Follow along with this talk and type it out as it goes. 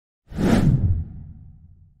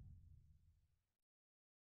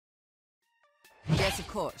Yes, of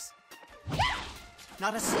course.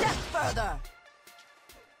 Not a step further.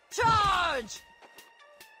 Charge!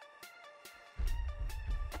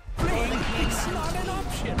 It's not an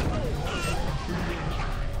option.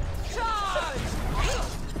 Charge!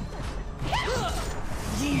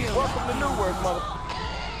 Yield. Welcome to Newark, mother.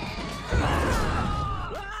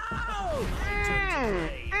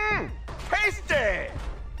 Tasty!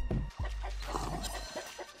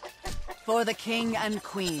 For the king and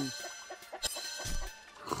queen.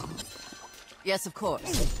 Yes, of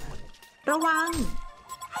course. ระวัง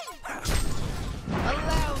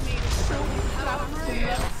Allow me to show you how a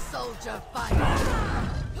real soldier fights.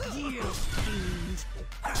 Yield, fiend.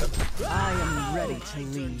 I am ready to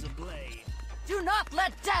lead. Do not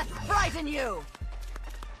let death frighten you.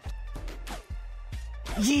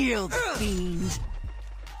 Yield, fiend.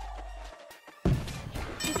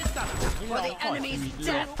 For the enemy's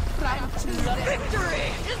death and to victory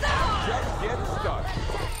is ours. Just get started.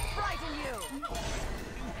 Death frighten you.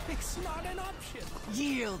 It's not an option.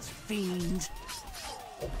 Yield, fiend.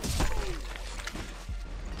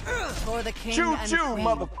 For the king Choo and choo, queen.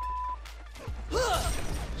 mother.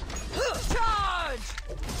 Charge!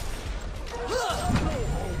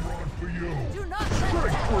 Do not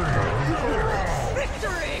let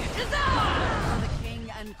victory is ours. For the king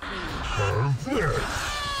and queen.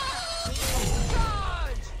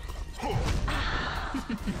 Charge!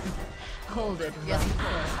 Hold it Yes, of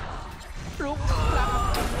course. รุกรั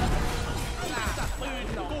บจับปืน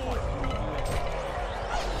หนอง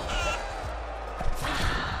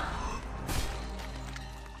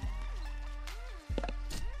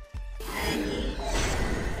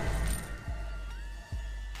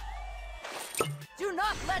Do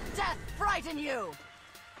not let death frighten you.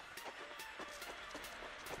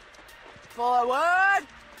 Forward!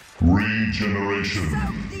 Regeneration.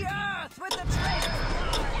 Soak the earth with the traitor.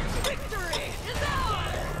 Victory is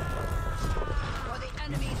ours. For the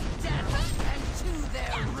enemy's death and to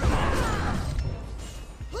their ruin.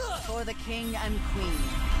 For the king and queen.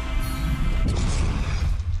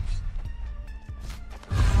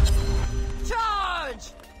 Charge!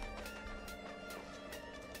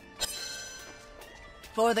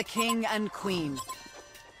 For the king and queen.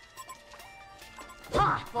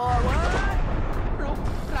 Forward! รุก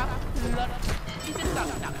รับเลิศที่จะจัด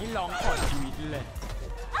หนักให้ลองถอดชีวิตเลย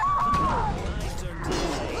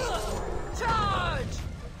Charge!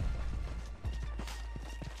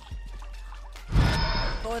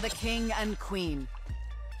 For the king and queen.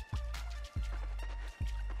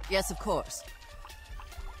 Yes, of course.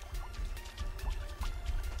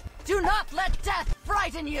 Do not let death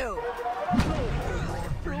frighten you!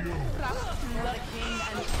 รุกรับ For the king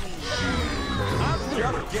and queen. I'm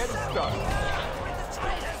just getting started.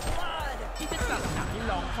 Traitor's blood! ที่จะจัดหนักให้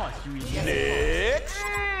ลองถอดชีวิตเลย Next.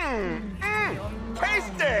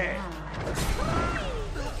 Tasty!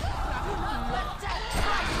 Do not let death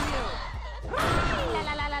frighten you!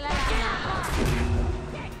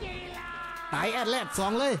 ตายแอดแลด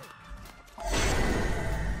2เลย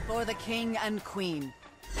For the king and queen.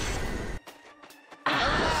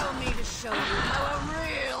 Allow me to show you how a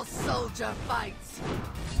real soldier fights.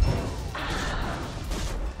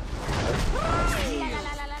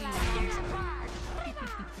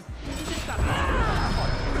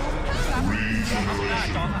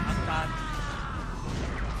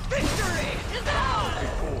 Victory is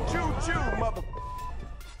ours! Choo choo, mother.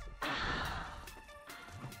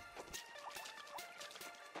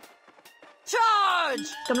 Charge!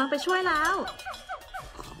 กำลังไปช่วยแล้ว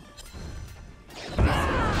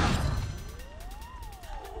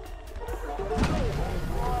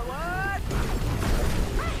Forward!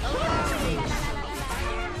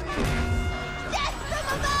 Yes,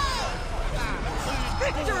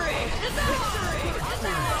 victory is ours!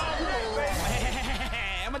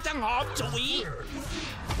 มันจังหอมจุ๋ย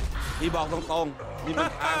พี่บอกตรงๆนี่เป็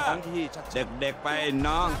นทางของที่เด็กๆไป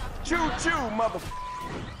น้อง Choo choo, mother.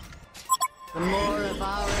 The more of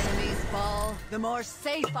our enemies fall, the more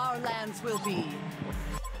safe our lands will be.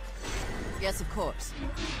 Yes, of course.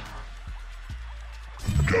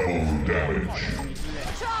 Double damage.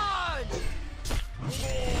 Charge!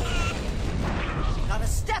 Not a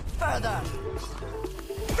step further.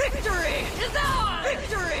 Victory is ours!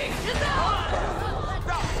 Victory is ours!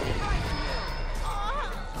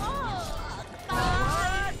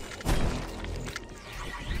 Forward!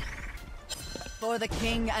 For the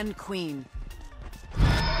king and queen.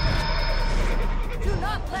 Do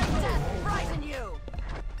not let death frighten you!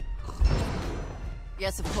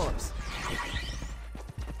 Yes, of course.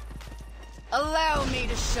 Allow me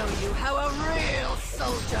to show you how a real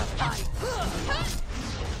soldier fights.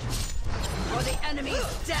 For the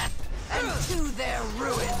enemy's death and to their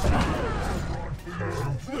ruin.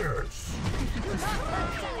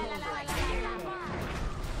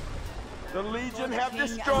 The Legion have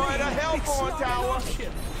destroyed a Hellborn tower.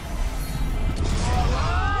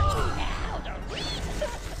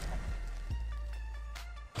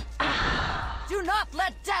 Do not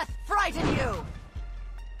let death frighten you.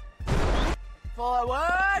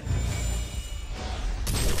 Forward.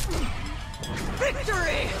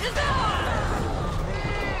 Victory is ours.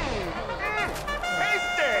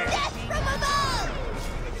 Hasty! Death from above.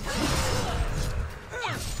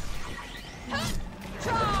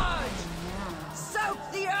 Charge! Soak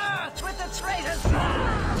the earth with the traitors'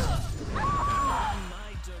 blood!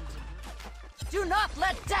 Do not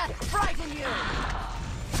let death frighten you!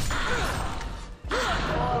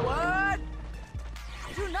 Forward!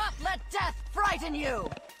 Do not let death frighten you!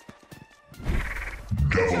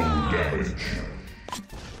 Double damage.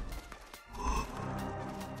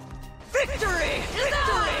 Victory!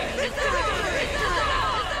 Victory! Victory! Victory!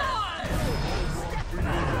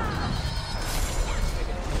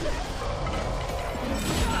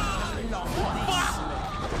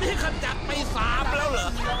 นี่ขจัดไป3แล้วเหรอ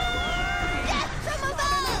Death from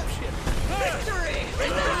above! Victory!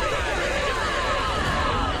 Victory!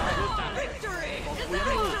 Victory!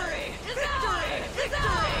 Victory! Victory!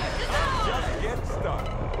 Victory! Just get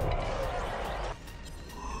started.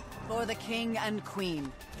 For the king and queen.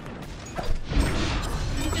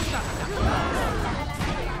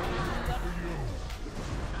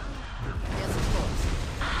 Yes, of course.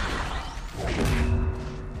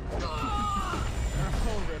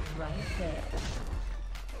 Hold it right there.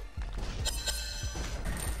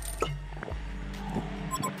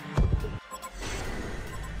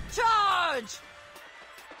 Charge!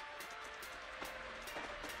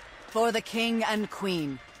 For the king and queen.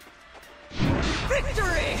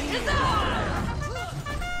 Victory is ours!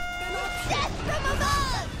 Death from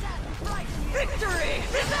above! Victory!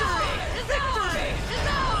 Victory! Victory is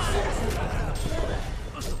ours!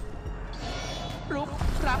 ลุก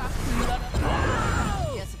รับเลือด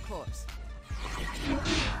Yes, of course.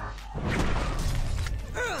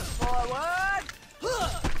 Forward!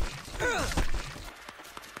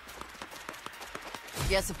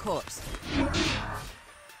 Yes, of course.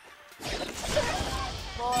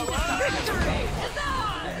 Forward! Victory is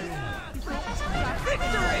ours!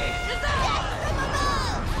 Victory is ours! From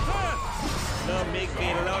above! เริ่มมีก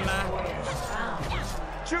ลิ่นแล้วนะ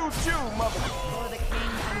Choo choo, mother. For the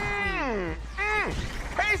king and queen.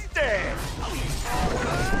 Hasty!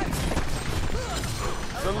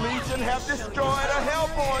 The Legion have destroyed a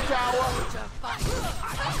Hellborn tower.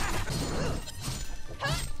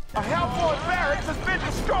 A Hellborn barracks has been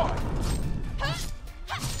destroyed.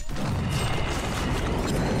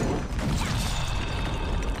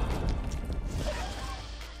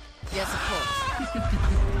 Yes, of course.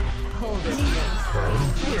 Hold it.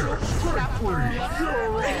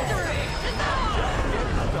 Victory is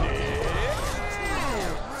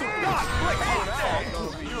Not quick.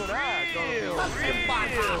 You and I gonna be real.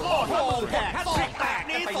 แตก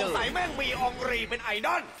นี้สงสัยแม่งมีองรีเป็นไอด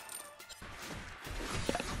อล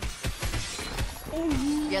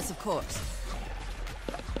Yes, of course.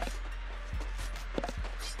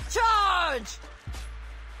 Charge!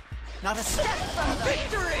 Not a step from the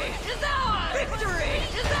victory is ours! Victory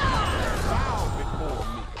is ours! Bow before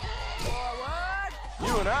me. Forward!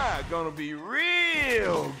 You and I are gonna be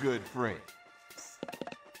real good friends.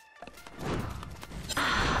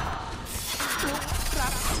 รั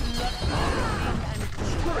บเลือด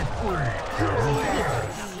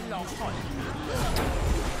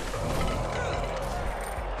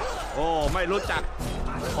โอ้ไม่รู้จัก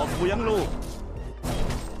ขอบกูยังลูก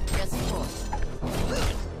Yes, of course.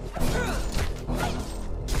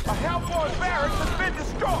 A Hellborn barracks has been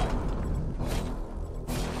destroyed.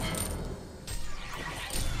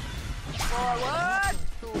 Forward!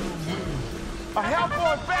 A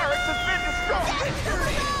Hellborn barracks has been destroyed.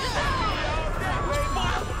 Victory is ours!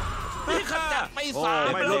 นี่ขจัดไป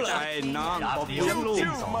3ไม่รู้ใจน้องขอบกูยังลูก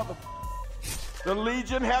Choo, mother. The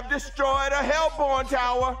Legion have destroyed a Hellborn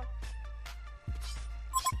tower.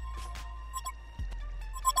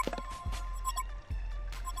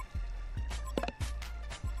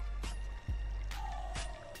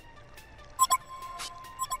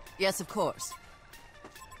 Yes, of course.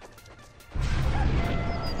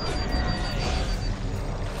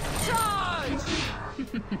 Charge!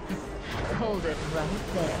 Hold it right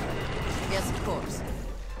there. Yes, of course.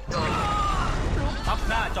 ทับ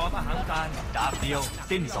หน้าจอมอหังการดาบเดียว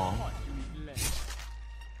สิ้น2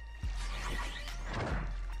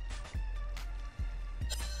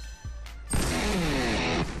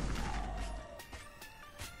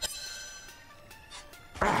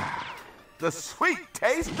 the sweet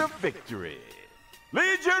taste of victory.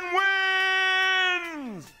 Legion wins!